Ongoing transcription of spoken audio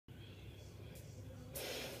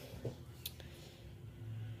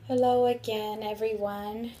Hello again,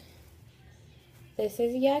 everyone. This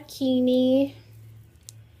is Yakini.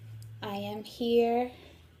 I am here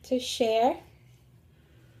to share.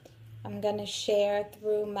 I'm going to share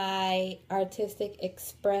through my artistic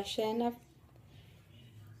expression of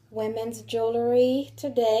women's jewelry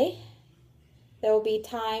today. There will be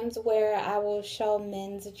times where I will show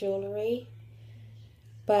men's jewelry,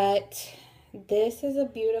 but this is a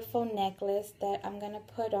beautiful necklace that I'm going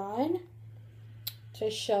to put on to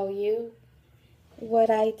show you what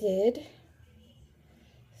I did.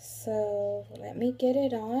 So let me get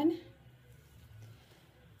it on.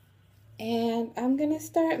 And I'm going to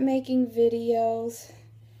start making videos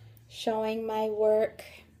showing my work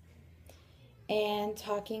and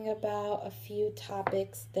talking about a few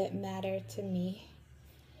topics that matter to me,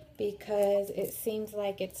 because it seems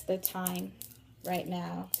like it's the time right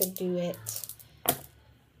now to do it.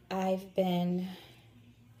 I've been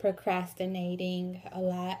procrastinating a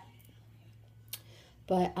lot,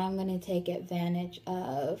 but I'm going to take advantage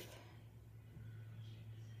of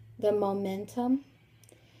the momentum.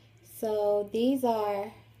 So these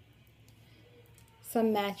are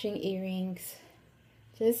some matching earrings.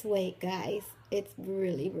 Just wait, guys. It's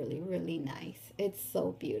really, really, really nice. It's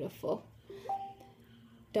so beautiful.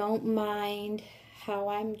 Don't mind how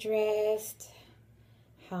I'm dressed,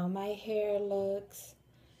 how my hair looks.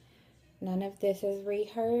 None of this is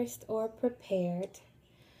rehearsed or prepared,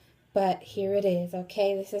 but here it is,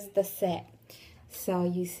 okay? This is the set. So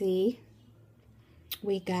you see,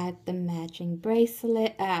 we got the matching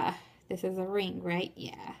bracelet. This is a ring, right?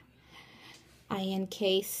 Yeah. I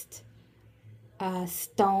encased a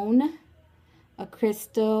stone, a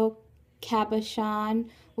crystal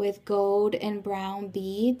cabochon with gold and brown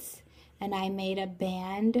beads, and I made a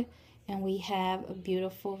band, and we have a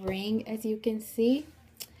beautiful ring, as you can see.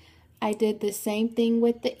 I did the same thing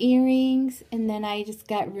with the earrings, and then I just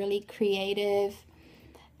got really creative,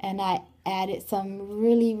 and I added some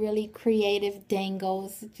really, really creative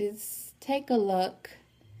dangles. Just take a look.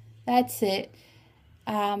 That's it.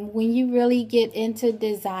 When you really get into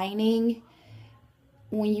designing,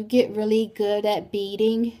 when you get really good at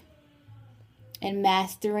beading and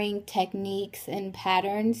mastering techniques and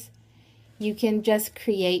patterns, you can just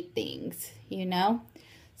create things, you know?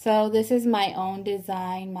 So this is my own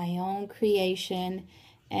design, my own creation,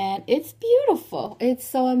 and it's beautiful. It's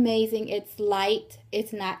so amazing. It's light.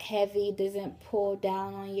 It's not heavy. It doesn't pull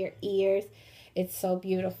down on your ears. It's so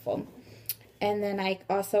beautiful. And then I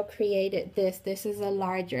also created this. This is a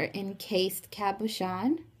larger encased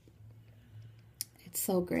cabochon. It's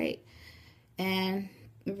so great. And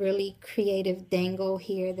really creative dangle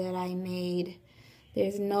here that I made.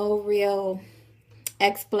 There's no real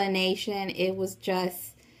explanation. It was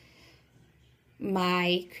just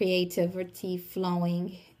my creativity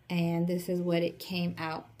flowing, and this is what it came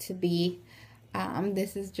out to be.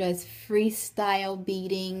 This is just freestyle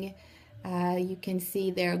beading. You can see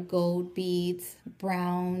there are gold beads,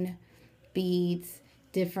 brown beads,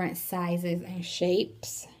 different sizes and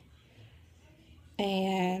shapes.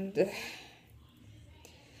 And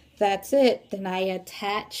that's it. Then I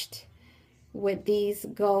attached with these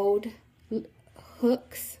gold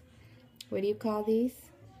hooks. What do you call these?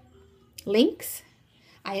 Links.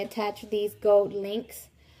 I attached these gold links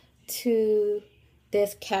to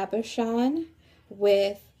this cabochon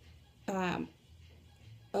with a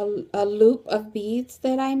loop of beads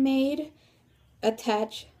that I made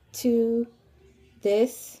attached to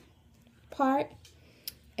this part.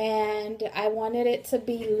 And I wanted it to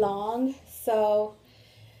be long, so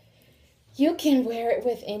you can wear it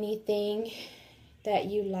with anything that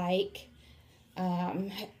you like.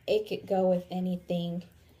 It could go with anything.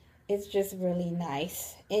 It's just really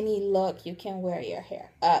nice. Any look, you can wear your hair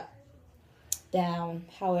up, down,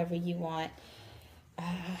 however you want.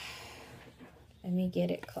 Let me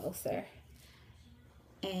get it closer.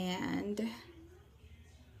 And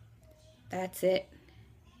that's it.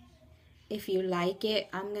 If you like it,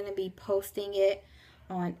 I'm going to be posting it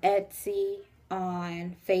on Etsy,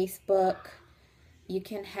 on Facebook. You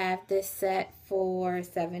can have this set for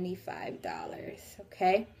 $75,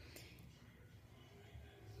 okay?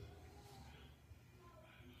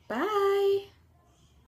 Bye.